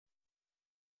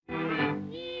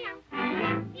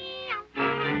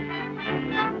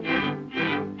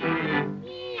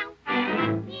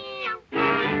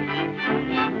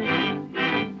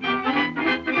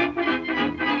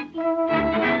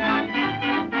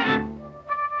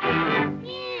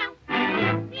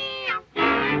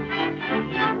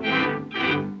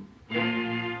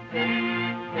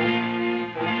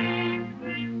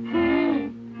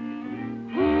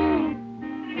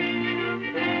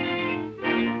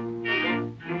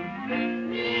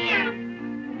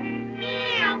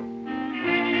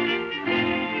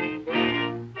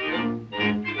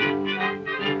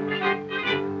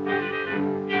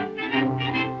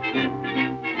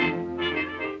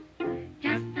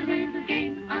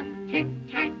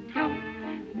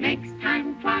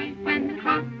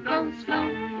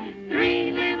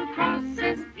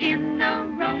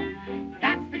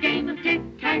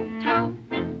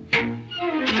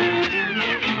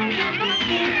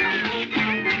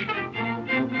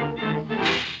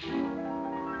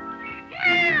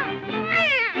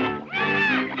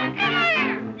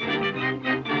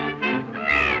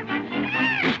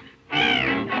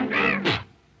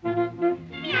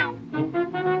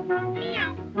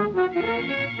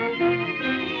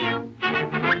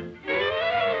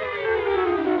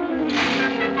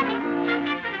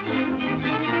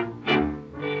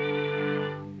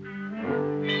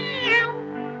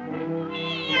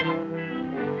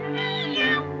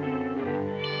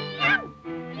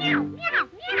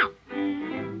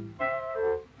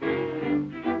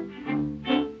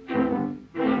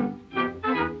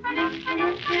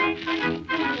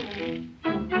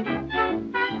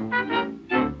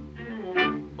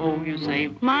you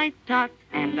saved my tot,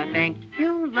 and I thank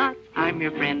you lots. I'm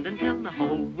your friend until the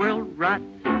whole world rots.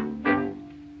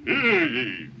 Hear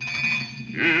ye!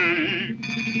 Hear ye!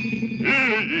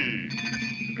 Hear ye!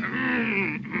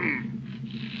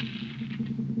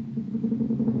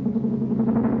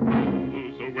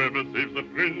 Whosoever saves the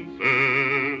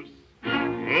princess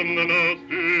from the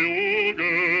nasty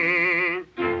ogre,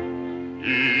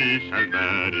 he shall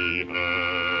marry her.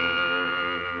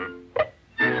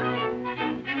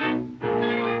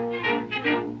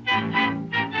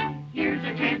 Here's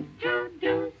a chance to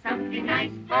do something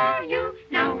nice for you.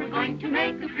 Now we're going to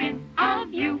make a prince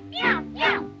of you. Meow,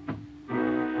 meow.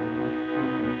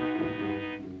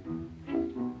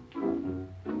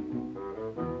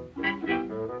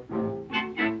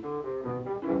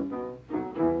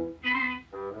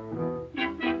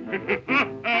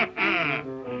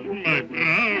 My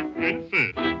proud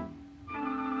princess.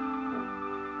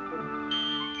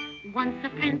 Once a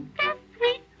princess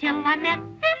sweet, till I met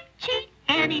him cheat,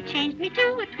 and he changed me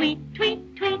to a tweet,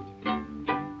 tweet, tweet.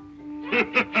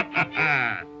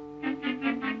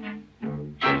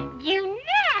 You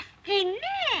nasty man!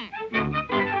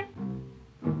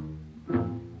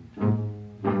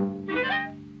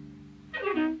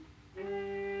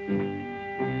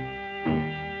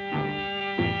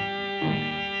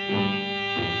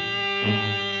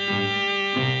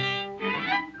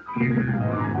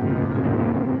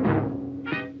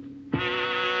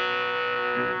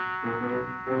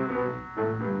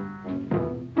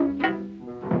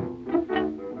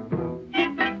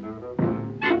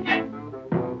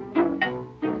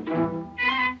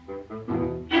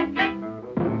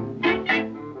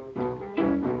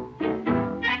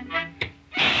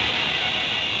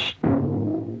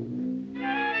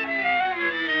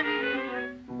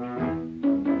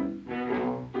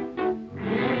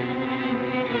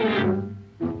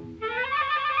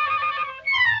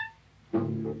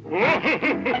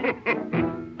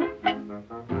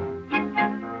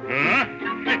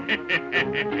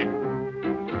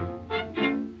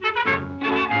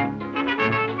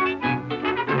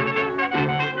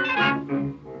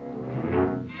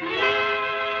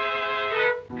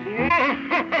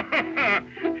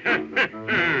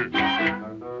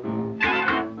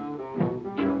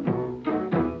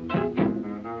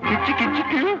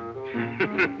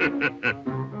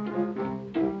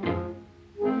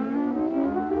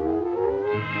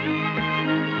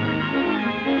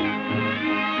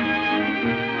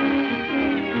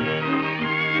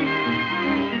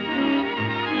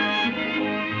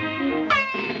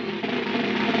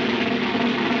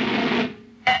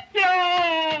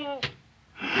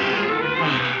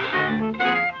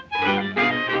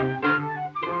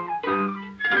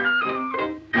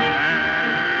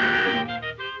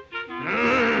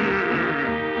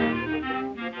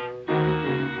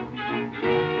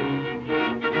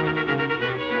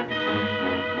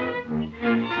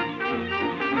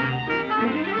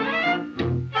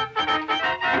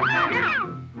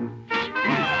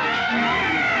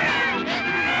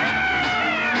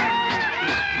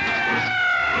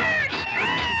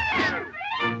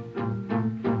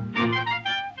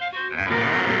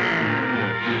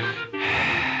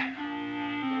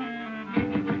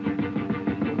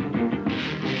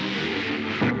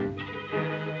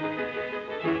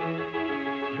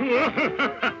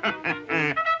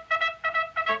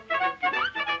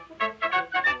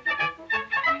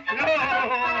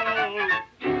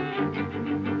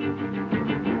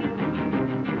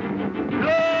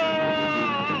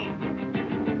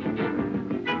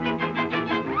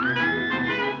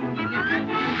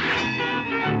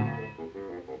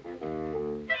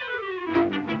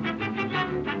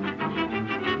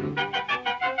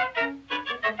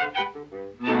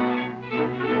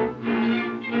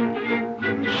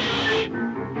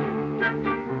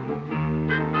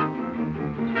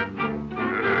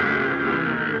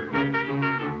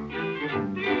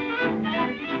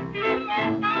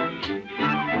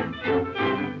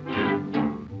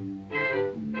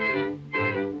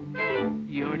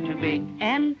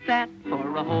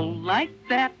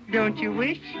 Don't you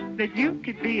wish that you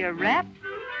could be a rat?